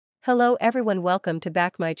Hello everyone, welcome to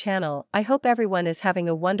back my channel. I hope everyone is having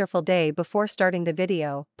a wonderful day. Before starting the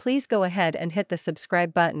video, please go ahead and hit the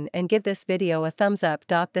subscribe button and give this video a thumbs up.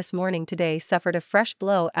 This morning today suffered a fresh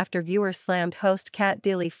blow after viewers slammed host Cat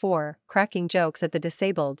Deeley for cracking jokes at the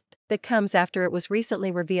disabled. That comes after it was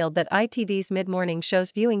recently revealed that ITV's mid-morning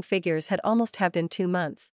show's viewing figures had almost halved in 2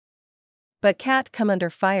 months. But Cat come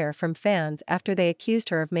under fire from fans after they accused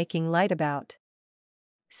her of making light about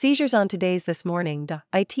seizures on today's This Morning.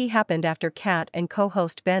 It happened after Cat and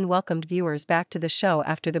co-host Ben welcomed viewers back to the show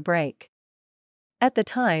after the break. At the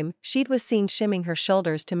time, she was seen shimming her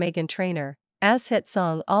shoulders to Meghan Trainor, as hit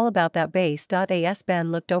song All About That Bass. As Ben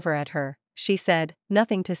looked over at her, she said,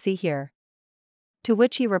 "Nothing to see here." To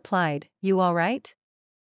which he replied, "You alright?"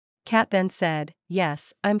 Cat then said,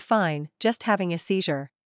 "Yes, I'm fine, just having a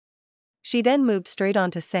seizure." She then moved straight on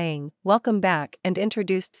to saying, "Welcome back," and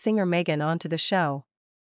introduced singer Meghan onto the show.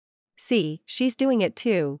 "See, she's doing it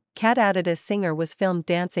too," Cat added as singer was filmed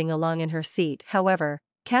dancing along in her seat. However,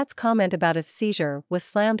 Cat's comment about a seizure was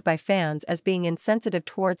slammed by fans as being insensitive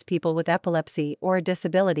towards people with epilepsy or a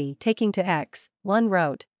disability. Taking to X, one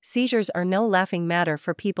wrote, "Seizures are no laughing matter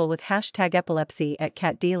for people with #epilepsy at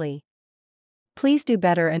Cat Deeley. Please do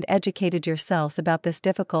better and educated yourselves about this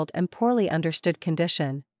difficult and poorly understood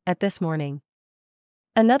condition." At This Morning,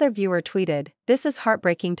 another viewer tweeted, "This is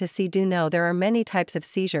heartbreaking to see. Do know there are many types of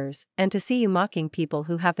seizures, and to see you mocking people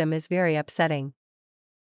who have them is very upsetting.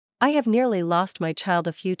 I have nearly lost my child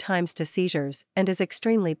a few times to seizures and is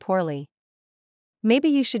extremely poorly. Maybe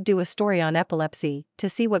you should do a story on epilepsy to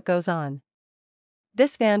see what goes on."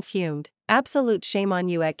 This fan fumed, "Absolute shame on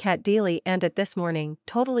you at Cat Deeley and at This Morning.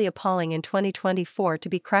 Totally appalling in 2024 to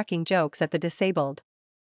be cracking jokes at the disabled."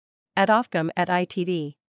 At Ofcom at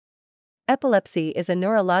ITV. Epilepsy is a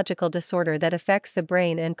neurological disorder that affects the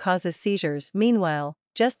brain and causes seizures. Meanwhile,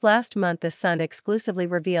 just last month The Sun exclusively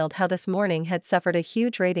revealed how This Morning had suffered a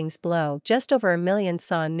huge ratings blow. Just over 1 million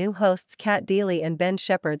saw new hosts Cat Deeley and Ben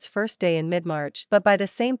Shepherd's first day in mid-March, but by the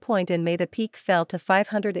same point in May the peak fell to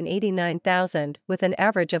 589,000, with an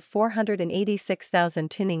average of 486,000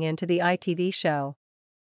 tuning in to the ITV show.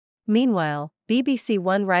 Meanwhile, BBC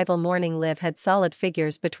One rival Morning Live had solid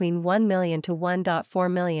figures between 1 million to 1.4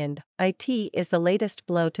 million. It is the latest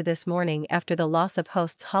blow to This Morning after the loss of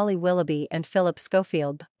hosts Holly Willoughby and Philip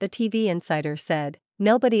Schofield. The TV Insider said,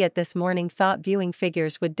 "Nobody at This Morning thought viewing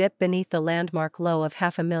figures would dip beneath the landmark low of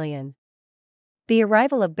 500,000. The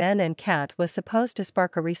arrival of Ben and Cat was supposed to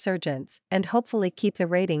spark a resurgence and hopefully keep the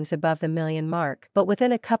ratings above the 1 million mark, but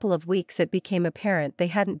within a couple of weeks it became apparent they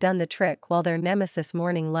hadn't done the trick while their nemesis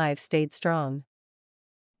Morning Live stayed strong.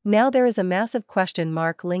 Now there is a massive question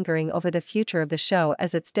mark lingering over the future of the show,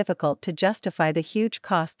 as it's difficult to justify the huge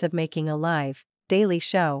costs of making a live, daily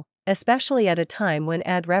show, especially at a time when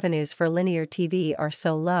ad revenues for linear TV are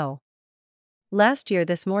so low. Last year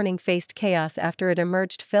This Morning faced chaos after it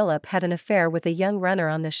emerged Philip had an affair with a young runner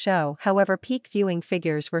on the show. However, peak viewing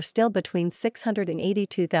figures were still between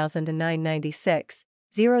 682,000 and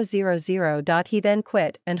 996,000. He then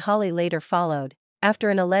quit and Holly later followed, after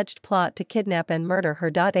an alleged plot to kidnap and murder her.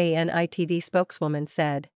 An ITV spokeswoman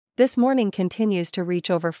said, "This Morning continues to reach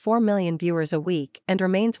over 4 million viewers a week and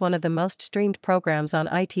remains one of the most streamed programs on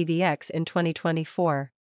ITVX in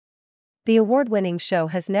 2024. The award-winning show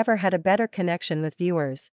has never had a better connection with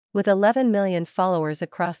viewers, with 11 million followers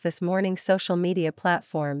across This Morning social media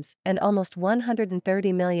platforms and almost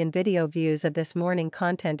 130 million video views of This Morning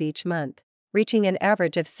content each month, reaching an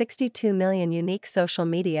average of 62 million unique social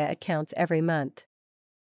media accounts every month."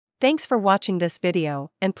 Thanks for watching this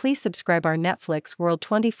video, and please subscribe our Netflix World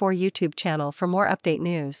 24 YouTube channel for more update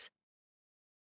news.